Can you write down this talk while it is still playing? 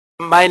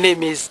My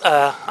name is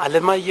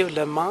Alemayehu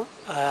Lemma.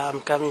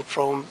 I'm coming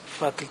from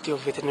Faculty of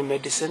Veterinary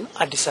Medicine,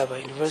 Addis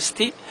Ababa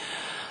University.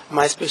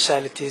 My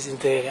specialty is in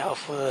the area of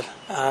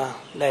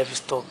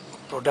livestock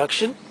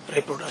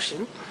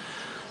reproduction.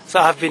 So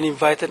I've been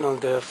invited on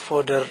the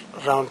Fodder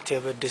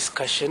Roundtable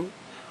discussion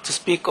to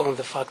speak on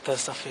the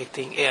factors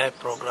affecting AI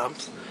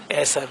programs,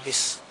 AI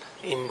service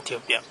in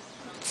Ethiopia.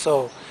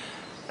 So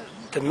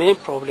the main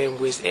problem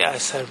with AI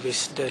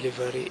service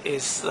delivery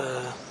is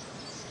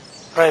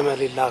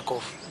primarily lack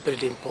of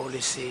breeding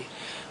policy,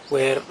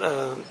 where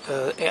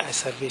the AI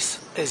service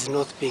is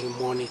not being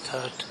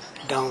monitored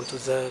down to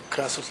the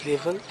grassroots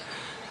level,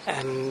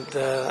 and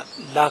the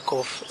lack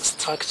of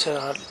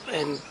structural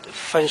and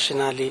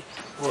functionally,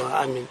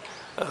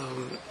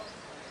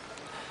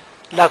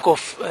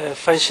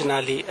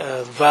 functionally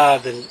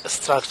viable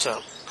structure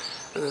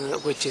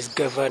which is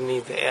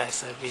governing the AI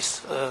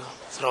service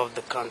throughout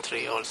the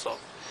country also.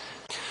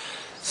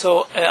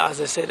 So,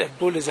 as I said, a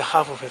bull is a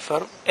half of a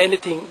farm.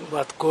 Anything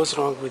that goes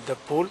wrong with the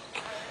bull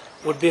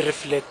would be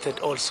reflected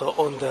also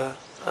on the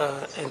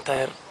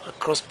entire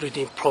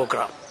crossbreeding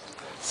program.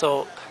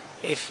 So,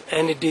 if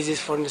any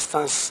disease, for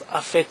instance,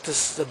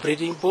 affects the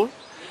breeding bull,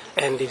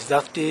 and if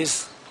that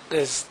disease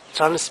is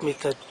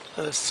transmitted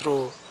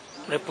through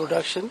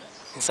reproduction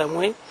in some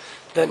way,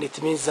 then it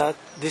means that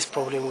this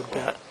problem would be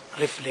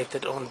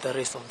reflected on the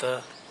rest of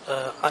the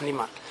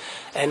animal.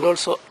 And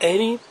also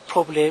any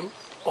problem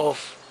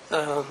of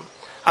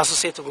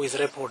associated with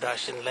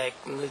reproduction, like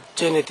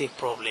genetic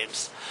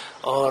problems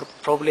or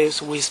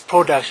problems with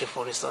production,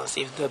 for instance.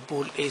 If the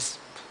bull is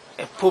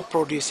a poor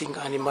producing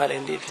animal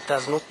and if it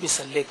has not been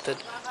selected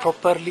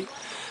properly,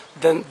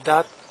 then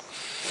that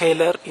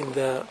failure in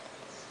the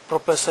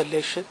proper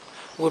selection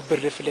will be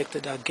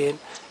reflected again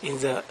in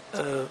the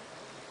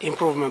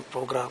improvement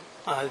program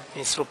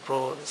through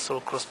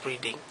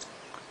crossbreeding.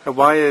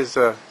 Why is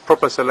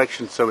proper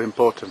selection so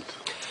important?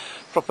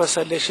 Proper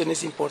selection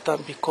is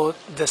important because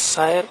the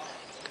sire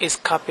is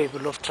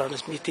capable of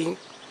transmitting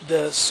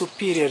the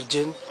superior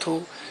gene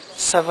to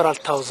several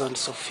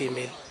thousands of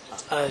females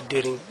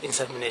during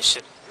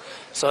insemination.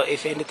 So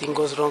if anything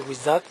goes wrong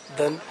with that,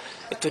 then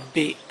it would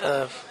be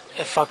a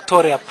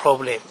factorial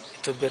problem.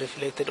 It would be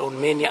reflected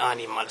on many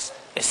animals.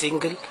 A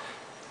single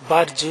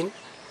bad gene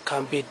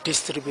can be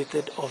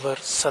distributed over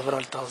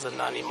several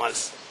thousand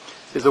animals.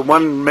 Is there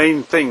one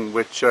main thing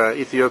which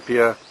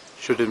Ethiopia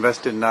should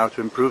invest in now to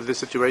improve the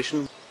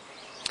situation?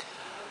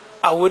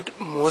 I would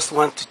most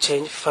want to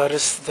change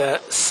first the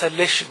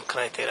selection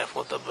criteria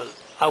for the bull.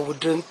 I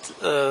wouldn't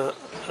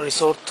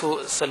resort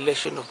to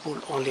selection of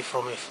bull only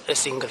from a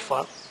single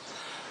farm.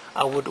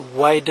 I would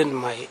widen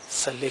my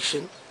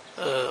selection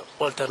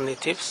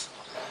alternatives,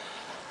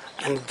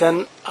 and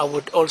then I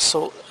would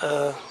also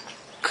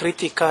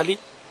critically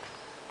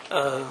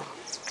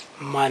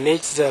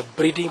manage the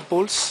breeding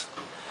bulls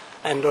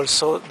and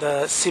also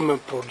the semen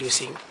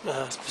production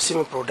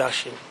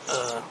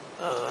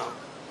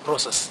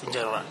process in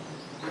general.